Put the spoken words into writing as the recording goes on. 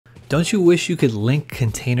Don't you wish you could link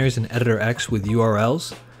containers in Editor X with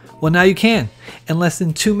URLs? Well, now you can. In less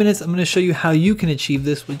than 2 minutes, I'm going to show you how you can achieve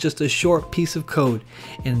this with just a short piece of code.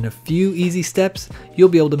 And in a few easy steps, you'll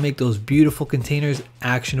be able to make those beautiful containers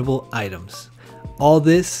actionable items. All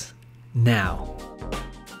this now.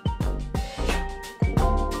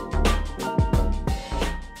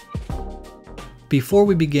 Before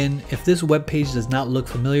we begin, if this web page does not look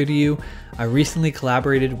familiar to you, I recently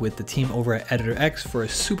collaborated with the team over at Editor X for a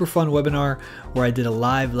super fun webinar where I did a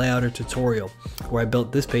live layouter tutorial where I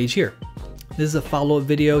built this page here. This is a follow-up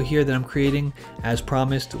video here that I'm creating as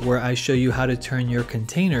promised, where I show you how to turn your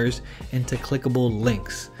containers into clickable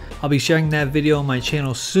links. I'll be sharing that video on my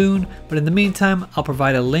channel soon, but in the meantime, I'll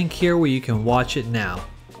provide a link here where you can watch it now.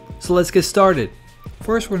 So let's get started.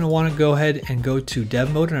 First, we're going to want to go ahead and go to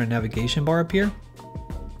dev mode in our navigation bar up here,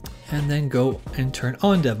 and then go and turn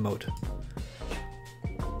on dev mode.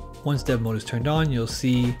 Once dev mode is turned on, you'll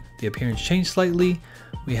see the appearance change slightly.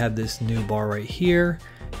 We have this new bar right here,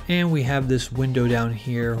 and we have this window down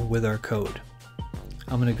here with our code.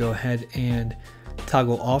 I'm going to go ahead and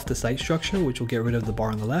toggle off the site structure, which will get rid of the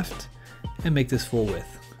bar on the left, and make this full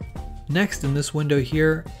width. Next, in this window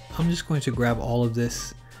here, I'm just going to grab all of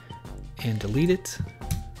this and delete it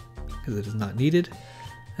because it is not needed.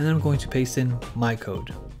 And then I'm going to paste in my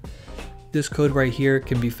code. This code right here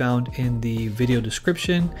can be found in the video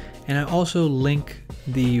description, and I also link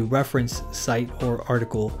the reference site or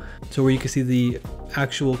article so where you can see the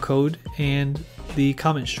actual code and the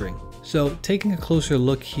comment string. So taking a closer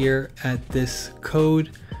look here at this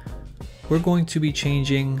code, we're going to be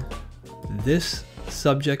changing this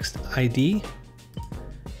subject's ID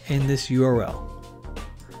and this URL.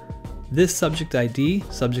 This subject ID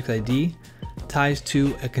ties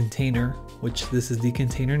to a container, which this is the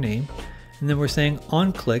container name. And then we're saying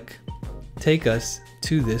on click, take us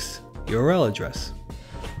to this URL address.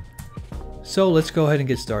 So let's go ahead and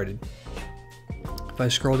get started. If I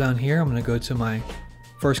scroll down here, I'm going to go to my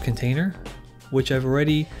first container, which I've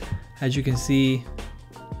already, as you can see,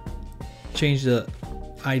 changed the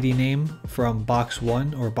ID name from box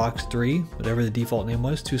 1 or box 3, whatever the default name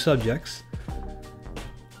was, to subjects.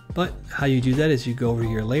 But how you do that is you go over to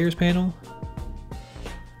your layers panel.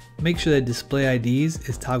 Make sure that display IDs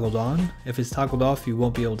is toggled on. If it's toggled off, you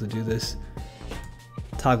won't be able to do this.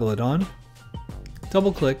 Toggle it on,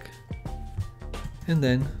 double click, and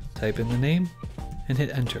then type in the name and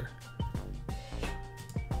hit enter.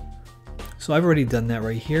 So I've already done that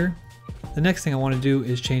right here. The next thing I want to do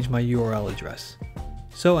is change my URL address.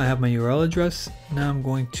 So I have my URL address. Now I'm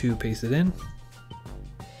going to paste it in.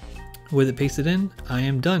 With it pasted in, I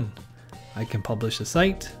am done. I can publish the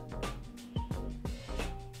site.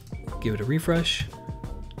 Give it a refresh.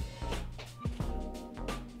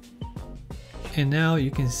 And now you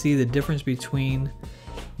can see the difference between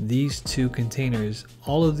these two containers.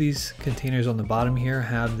 All of these containers on the bottom here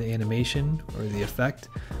have the animation or the effect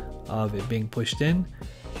of it being pushed in,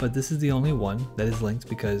 but this is the only one that is linked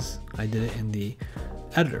because I did it in the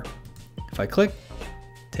editor. If I click,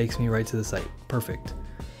 it takes me right to the site. Perfect.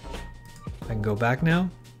 I can go back now.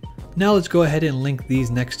 Now let's go ahead and link these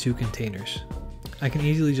next two containers. I can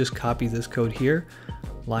easily just copy this code here,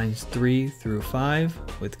 lines 3 through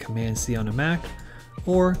 5 with Command C on a Mac,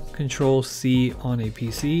 or Control C on a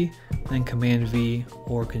PC, then Command V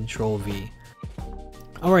or Control V.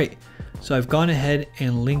 Alright, so I've gone ahead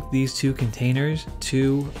and linked these two containers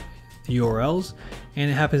to the URLs,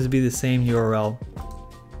 and it happens to be the same URL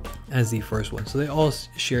as the first one. So they all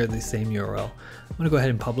share the same URL. I'm going to go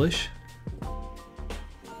ahead and publish.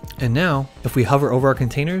 And now, if we hover over our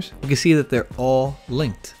containers, we can see that they're all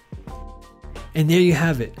linked. And there you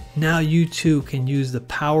have it. Now you too can use the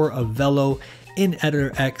power of Velo in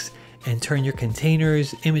Editor X and turn your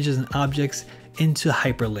containers, images, and objects into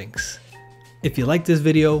hyperlinks. If you like this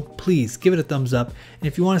video, please give it a thumbs up. And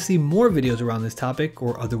if you want to see more videos around this topic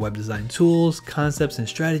or other web design tools, concepts, and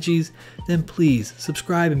strategies, then please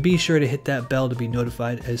subscribe and be sure to hit that bell to be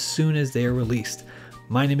notified as soon as they are released.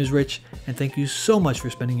 My name is Rich, and thank you so much for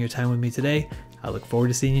spending your time with me today. I look forward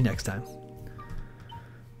to seeing you next time.